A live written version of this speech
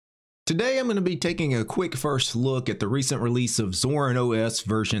Today I'm going to be taking a quick first look at the recent release of Zorin OS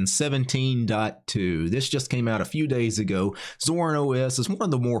version 17.2. This just came out a few days ago. Zorin OS is one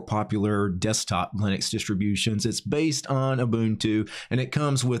of the more popular desktop Linux distributions. It's based on Ubuntu and it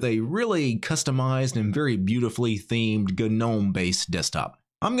comes with a really customized and very beautifully themed GNOME-based desktop.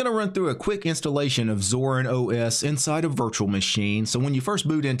 I'm going to run through a quick installation of Zorin OS inside a virtual machine. So when you first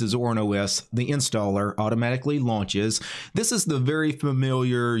boot into Zorin OS, the installer automatically launches. This is the very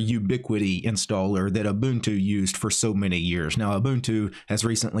familiar Ubiquiti installer that Ubuntu used for so many years. Now Ubuntu has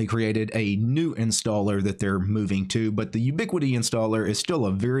recently created a new installer that they're moving to, but the Ubiquiti installer is still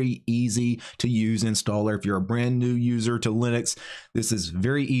a very easy to use installer. If you're a brand new user to Linux, this is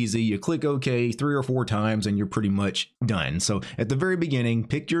very easy. You click OK 3 or 4 times and you're pretty much done. So at the very beginning,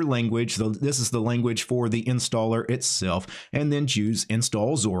 pick your language. So this is the language for the installer itself, and then choose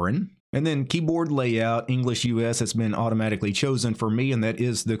Install Zorin. And then keyboard layout, English US has been automatically chosen for me, and that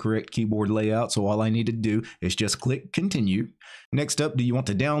is the correct keyboard layout. So all I need to do is just click Continue. Next up, do you want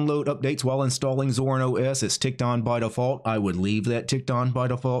to download updates while installing Zorin OS? It's ticked on by default. I would leave that ticked on by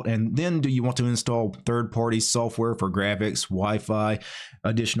default. And then do you want to install third-party software for graphics, Wi-Fi,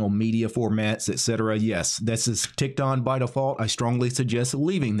 additional media formats, etc.? Yes, this is ticked on by default. I strongly suggest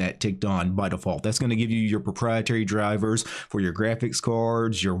leaving that ticked on by default. That's going to give you your proprietary drivers for your graphics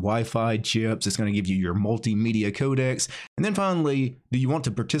cards, your Wi-Fi chips. It's going to give you your multimedia codecs. And then finally, do you want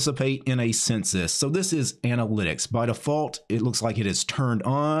to participate in a census? So this is analytics. By default, it looks like it is turned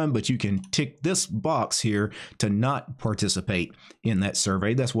on, but you can tick this box here to not participate in that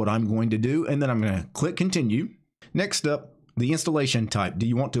survey. That's what I'm going to do. And then I'm going to click Continue. Next up, the installation type. Do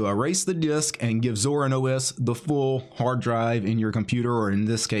you want to erase the disk and give Zorin OS the full hard drive in your computer, or in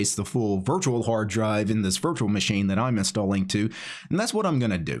this case, the full virtual hard drive in this virtual machine that I'm installing to? And that's what I'm going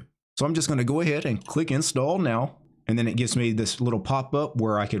to do. So I'm just going to go ahead and click Install Now. And then it gives me this little pop-up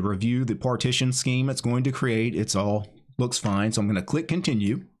where I could review the partition scheme it's going to create. It's all looks fine. So I'm going to click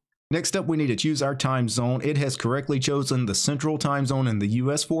Continue. Next up, we need to choose our time zone. It has correctly chosen the central time zone in the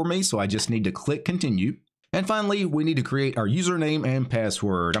US for me. So I just need to click Continue. And finally, we need to create our username and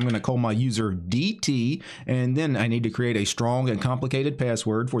password. I'm going to call my user DT, and then I need to create a strong and complicated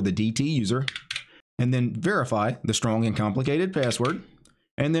password for the DT user, and then verify the strong and complicated password.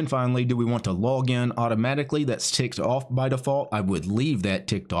 And then finally, do we want to log in automatically? That's ticked off by default. I would leave that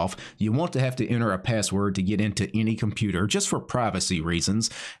ticked off. You want to have to enter a password to get into any computer, just for privacy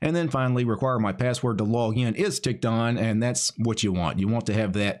reasons. And then finally, require my password to log in is ticked on, and that's what you want. You want to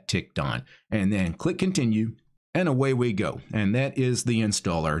have that ticked on. And then click Continue. And away we go. And that is the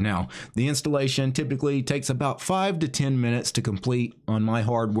installer. Now, the installation typically takes about 5 to 10 minutes to complete on my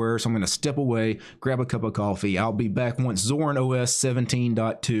hardware. So I'm going to step away, grab a cup of coffee. I'll be back once Zorin OS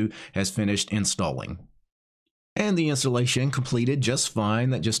 17.2 has finished installing. And the installation completed just fine.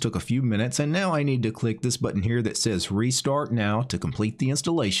 That just took a few minutes. And now I need to click this button here that says Restart Now to complete the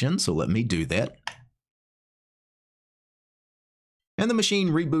installation. So let me do that. And the machine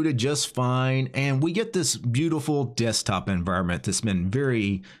rebooted just fine, and we get this beautiful desktop environment that's been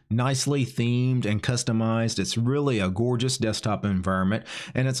very nicely themed and customized. It's really a gorgeous desktop environment,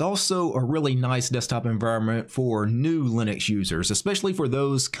 and it's also a really nice desktop environment for new Linux users, especially for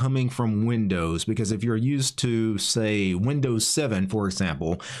those coming from Windows, because if you're used to, say, Windows 7, for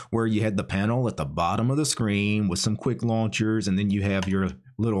example, where you had the panel at the bottom of the screen with some quick launchers, and then you have your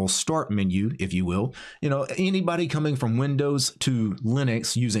little start menu, if you will. You know, anybody coming from Windows to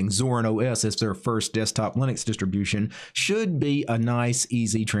Linux using Zorin OS as their first desktop Linux distribution should be a nice,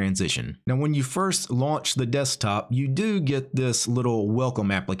 easy transition. Now, when you first launch the desktop, you do get this little welcome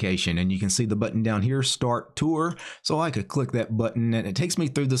application, and you can see the button down here, Start Tour. So I could click that button, and it takes me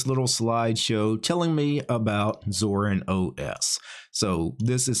through this little slideshow telling me about Zorin OS. So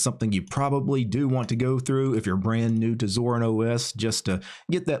this is something you probably do want to go through if you're brand new to Zorin OS, just to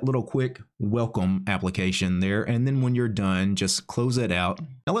get that little quick welcome application there. And then when you're done, just close it out.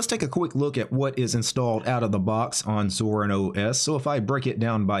 Now let's take a quick look at what is installed out of the box on Zorin OS. So if I break it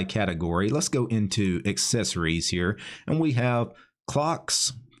down by category, let's go into accessories here, and we have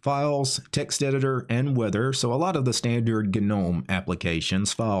clocks, files, text editor, and weather. So a lot of the standard GNOME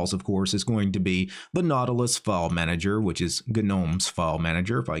applications. Files, of course, is going to be the Nautilus file manager, which is GNOME's file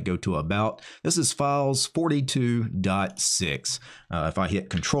manager. If I go to About, this is files 42.6. If I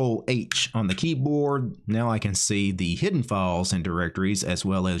hit Control H on the keyboard, now I can see the hidden files and directories as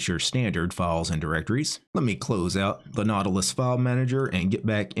well as your standard files and directories. Let me close out the Nautilus file manager and get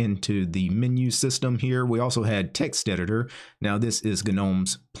back into the menu system here. We also had text editor. Now this is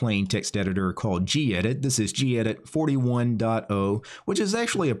GNOME's plain text editor called gedit. This is gedit 41.0, which is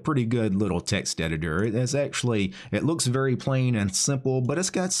actually a pretty good little text editor. It looks very plain and simple, but it's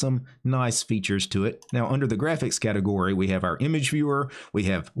got some nice features to it. Now, under the graphics category, we have our image viewer, we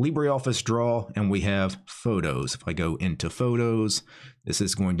have LibreOffice Draw, and we have photos. If I go into photos, this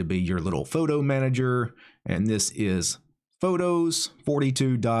is going to be your little photo manager, and this is Photos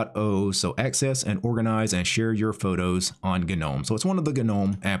 42.0, so access and organize and share your photos on GNOME. So it's one of the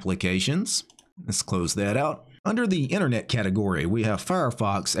GNOME applications. Let's close that out. Under the internet category, we have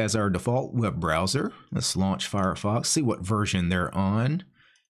Firefox as our default web browser. Let's launch Firefox, see what version they're on.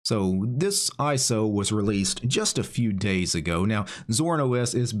 So this ISO was released just a few days ago. Now, Zorin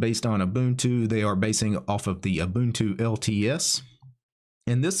OS is based on Ubuntu. They are basing off of the Ubuntu LTS.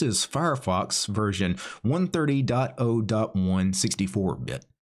 And this is Firefox version 130.0.1 64-bit.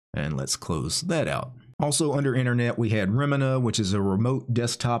 And let's close that out. Also under internet, we had Remina, which is a remote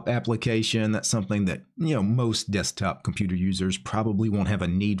desktop application. That's something that, most desktop computer users probably won't have a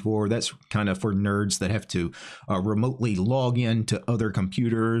need for. That's kind of for nerds that have to remotely log in to other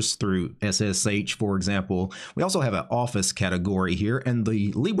computers through SSH, for example. We also have an Office category here, and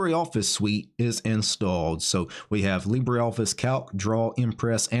the LibreOffice suite is installed. So we have LibreOffice Calc, Draw,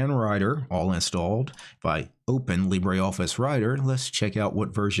 Impress, and Writer all installed. If I open LibreOffice Writer, let's check out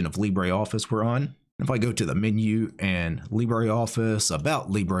what version of LibreOffice we're on. If I go to the menu and LibreOffice,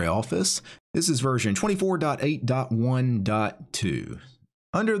 About LibreOffice, this is version 24.8.1.2.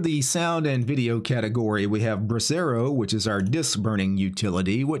 Under the sound and video category, we have Brasero, which is our disk burning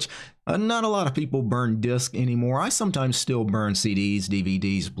utility, which not a lot of people burn disk anymore. I sometimes still burn CDs,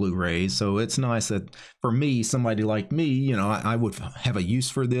 DVDs, Blu-rays, so it's nice that for me, somebody like me, I would have a use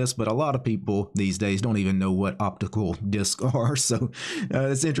for this, but a lot of people these days don't even know what optical discs are, so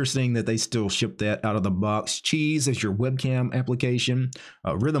it's interesting that they still ship that out of the box. Cheese is your webcam application.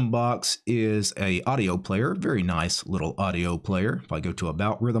 Rhythmbox is a audio player, very nice little audio player. If I go to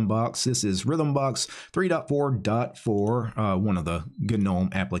About Rhythmbox, this is Rhythmbox 3.4.4, one of the GNOME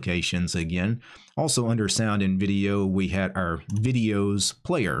applications again. Also under sound and video, we had our videos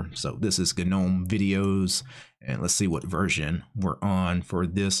player. So this is GNOME videos, and let's see what version we're on for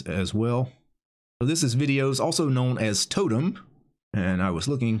this as well. So this is videos, also known as Totem, and I was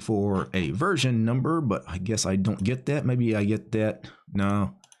looking for a version number, but I guess I don't get that. Maybe I get that.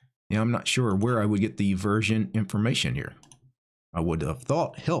 No, I'm not sure where I would get the version information here. I would have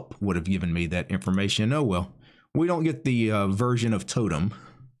thought help would have given me that information. Oh well, we don't get the version of Totem.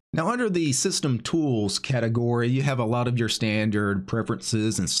 Now under the System Tools category, you have a lot of your standard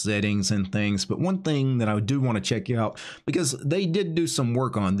preferences and settings and things, but one thing that I do want to check out, because they did do some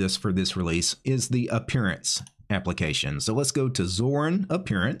work on this for this release, is the Appearance application. So let's go to Zorin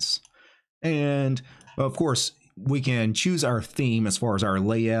Appearance, and of course we can choose our theme as far as our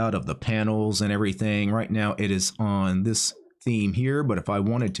layout of the panels and everything. Right now it is on this theme here, but if I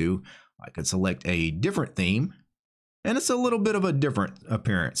wanted to, I could select a different theme. And it's a little bit of a different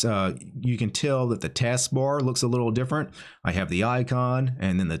appearance. You can tell that the taskbar looks a little different. I have the icon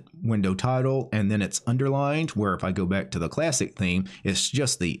and then the window title, and then it's underlined, where if I go back to the classic theme, it's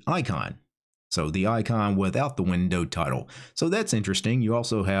just the icon. So the icon without the window title. So that's interesting. You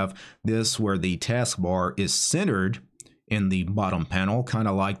also have this where the taskbar is centered in the bottom panel, kind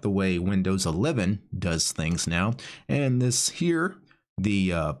of like the way Windows 11 does things now. And this here,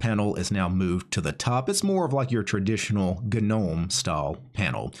 the panel is now moved to the top. It's more of like your traditional GNOME style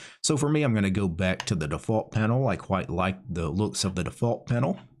panel. So for me, I'm going to go back to the default panel. I quite like the looks of the default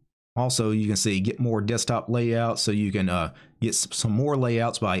panel. Also, you can see get more desktop layouts, so you can get some more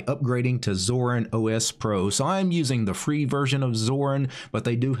layouts by upgrading to Zorin OS Pro. So I'm using the free version of Zorin, but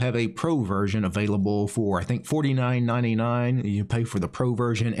they do have a Pro version available for, I think, $49.99. You pay for the Pro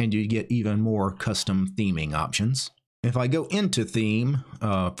version and you get even more custom theming options. If I go into theme,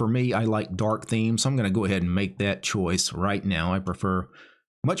 for me, I like dark themes, so I'm going to go ahead and make that choice right now. I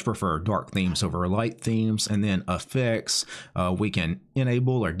much prefer dark themes over light themes. And then effects, we can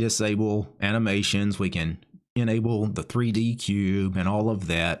enable or disable animations. We can enable the 3D cube and all of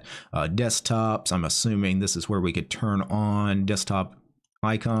that. Desktops, I'm assuming this is where we could turn on desktop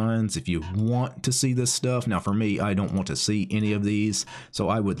icons if you want to see this stuff. Now for me, I don't want to see any of these, so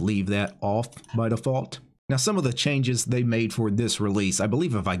I would leave that off by default. Now, some of the changes they made for this release, I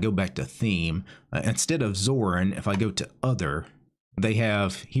believe if I go back to theme, instead of Zorin, if I go to other, They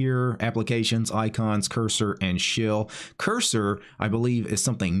have here applications, icons, cursor, and shell. Cursor, I believe, is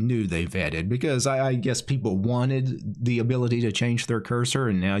something new they've added because I guess people wanted the ability to change their cursor,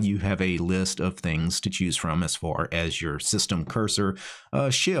 and now you have a list of things to choose from as far as your system cursor.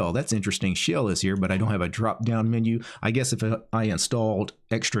 Shell, that's interesting. Shell is here, but I don't have a drop-down menu. I guess if I installed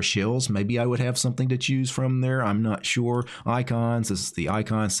extra shells, maybe I would have something to choose from there. I'm not sure. Icons, this is the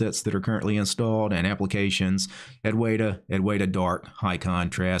icon sets that are currently installed, and applications, Adwaita dark, high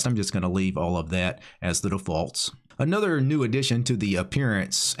contrast. I'm just going to leave all of that as the defaults. Another new addition to the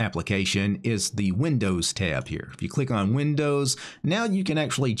appearance application is the Windows tab here. If you click on Windows, now you can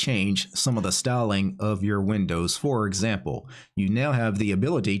actually change some of the styling of your windows. For example, you now have the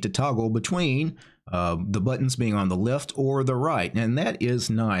ability to toggle between the buttons being on the left or the right, and that is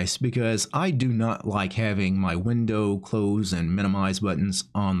nice because I do not like having my window close and minimize buttons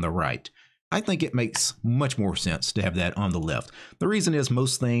on the right. I think it makes much more sense to have that on the left. The reason is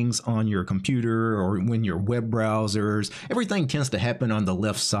most things on your computer or when you're web browsers, everything tends to happen on the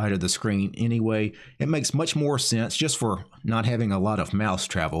left side of the screen anyway. It makes much more sense, just for not having a lot of mouse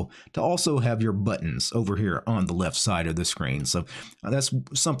travel, to also have your buttons over here on the left side of the screen. So that's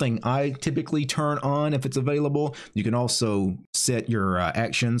something I typically turn on if it's available. You can also set your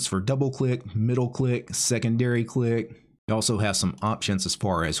actions for double click, middle click, secondary click. You also have some options as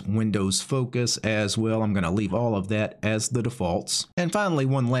far as Windows focus as well. I'm going to leave all of that as the defaults. And finally,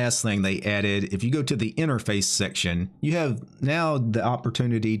 one last thing they added, if you go to the interface section, you have now the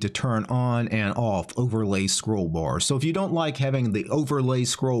opportunity to turn on and off overlay scroll bars. So if you don't like having the overlay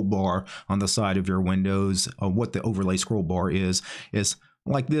scroll bar on the side of your Windows, what the overlay scroll bar is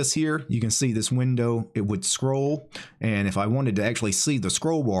like this here. You can see this window, it would scroll, and if I wanted to actually see the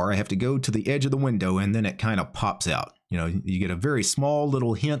scroll bar, I have to go to the edge of the window and then it kind of pops out. You know, you get a very small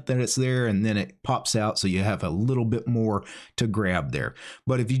little hint that it's there and then it pops out, so you have a little bit more to grab there.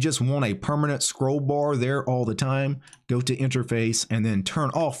 But if you just want a permanent scroll bar there all the time, go to interface and then turn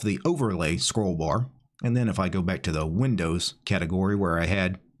off the overlay scroll bar. And then if I go back to the Windows category where I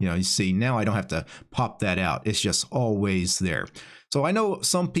had, you see now I don't have to pop that out. It's just always there. So I know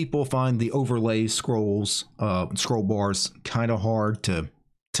some people find the overlay scroll bars kind of hard to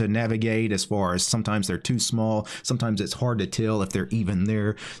navigate, as far as sometimes they're too small, sometimes it's hard to tell if they're even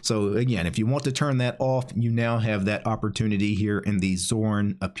there. So again, if you want to turn that off, you now have that opportunity here in the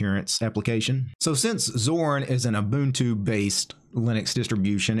Zorin appearance application. So since Zorin is an Ubuntu-based Linux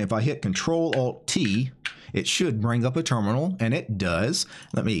distribution, if I hit Control-Alt-T, it should bring up a terminal, and it does.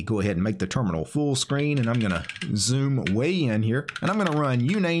 Let me go ahead and make the terminal full screen, and I'm going to zoom way in here, and I'm going to run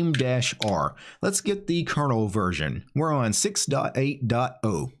uname-r. Let's get the kernel version. We're on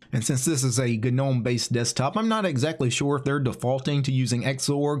 6.8.0. And since this is a GNOME-based desktop, I'm not exactly sure if they're defaulting to using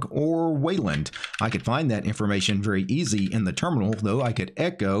Xorg or Wayland. I could find that information very easy in the terminal, though. I could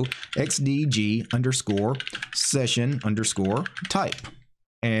echo xdg_session_type.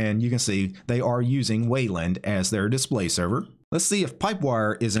 And you can see they are using Wayland as their display server. Let's see if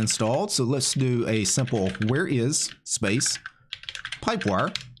Pipewire is installed. So let's do a simple where is space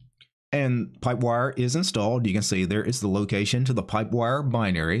Pipewire. And Pipewire is installed. You can see there is the location to the Pipewire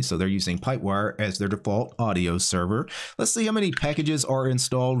binary. So they're using Pipewire as their default audio server. Let's see how many packages are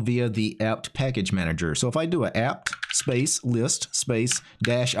installed via the apt package manager. So if I do a apt space list space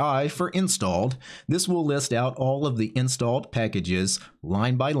 -i for installed, this will list out all of the installed packages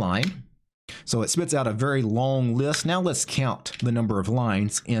line by line. So it spits out a very long list. Now let's count the number of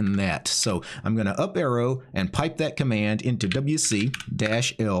lines in that. So I'm going to up arrow and pipe that command into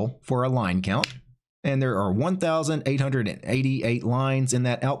WC-L for a line count. And there are 1,888 lines in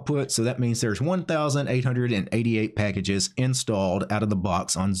that output. So that means there's 1,888 packages installed out of the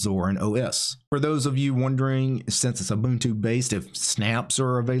box on Zorin OS. For those of you wondering, since it's Ubuntu based, if snaps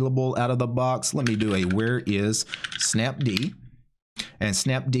are available out of the box, let me do a where is snapd. And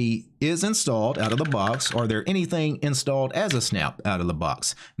snapd is installed out of the box. Are there anything installed as a snap out of the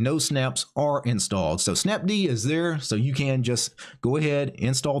box? No snaps are installed. So snapd is there, so you can just go ahead,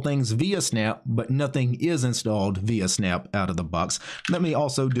 install things via snap, but nothing is installed via snap out of the box. Let me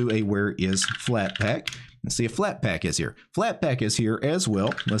also do a where is flatpak. Let's see if Flatpak is here. Flatpak is here as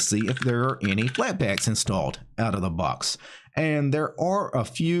well. Let's see if there are any Flatpaks installed out of the box. And there are a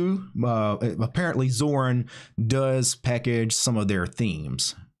few. Apparently Zorin does package some of their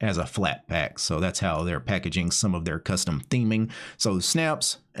themes as a flat pack. So that's how they're packaging some of their custom theming. So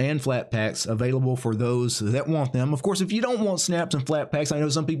snaps and flat packs available for those that want them. Of course, if you don't want snaps and flat packs, I know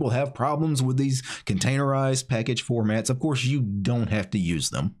some people have problems with these containerized package formats. Of course, you don't have to use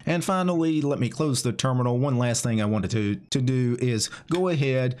them. And finally, let me close the terminal. One last thing I wanted to do is go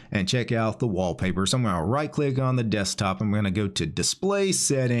ahead and check out the wallpaper. So I'm going to right click on the desktop. I'm going to go to display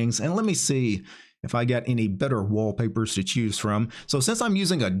settings, and let me see if I got any better wallpapers to choose from. So since I'm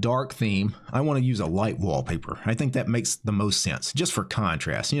using a dark theme, I want to use a light wallpaper. I think that makes the most sense, just for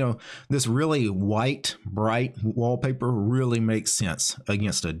contrast. You know, this really white, bright wallpaper really makes sense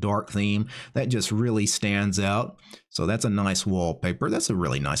against a dark theme. That just really stands out. So that's a nice wallpaper. That's a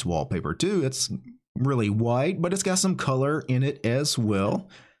really nice wallpaper too. It's really white, but it's got some color in it as well.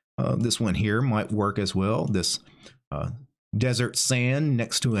 This one here might work as well. This desert sand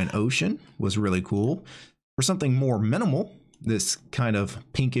next to an ocean was really cool. For something more minimal, this kind of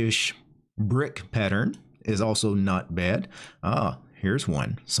pinkish brick pattern is also not bad. Here's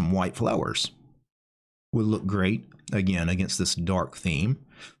one. Some white flowers would look great, again, against this dark theme.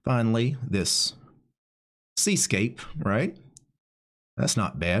 Finally, this seascape, right? That's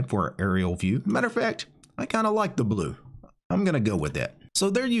not bad for an aerial view. Matter of fact, I kind of like the blue. I'm going to go with that. So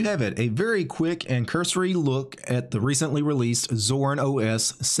there you have it, a very quick and cursory look at the recently released Zorin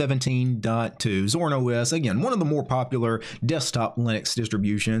OS 17.2. Zorin OS, again, one of the more popular desktop Linux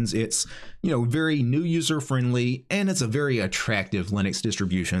distributions. It's, very new user friendly, and it's a very attractive Linux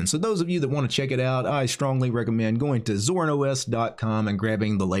distribution. So those of you that want to check it out, I strongly recommend going to zorinos.com and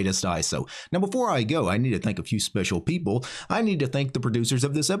grabbing the latest ISO. Now, before I go, I need to thank a few special people. I need to thank the producers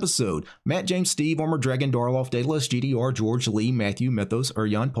of this episode: Matt, James, Steve, Armor Dragon, Darloff, Daedalus, GDR, George, Lee, Matthew, Mythos,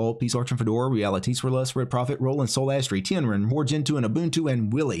 Urjan, Paul, Peace Arch and Fedora, Realities for Less, Red Prophet, Roland, Soul Astry, Tianren, More Gentoo, and Ubuntu,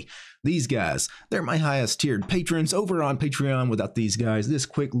 and Willie. These guys, they're my highest tiered patrons over on Patreon. Without these guys, this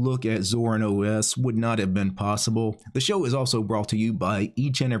quick look at Zorin OS would not have been possible. The show is also brought to you by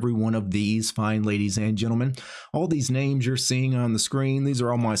each and every one of these fine ladies and gentlemen. All these names you're seeing on the screen, these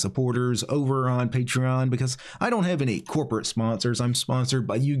are all my supporters over on Patreon, because I don't have any corporate sponsors. I'm sponsored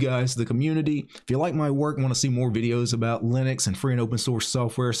by you guys, the community. If you like my work and want to see more videos about Linux and free and open source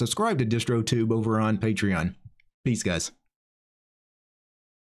software, subscribe to DistroTube over on Patreon. Peace, guys.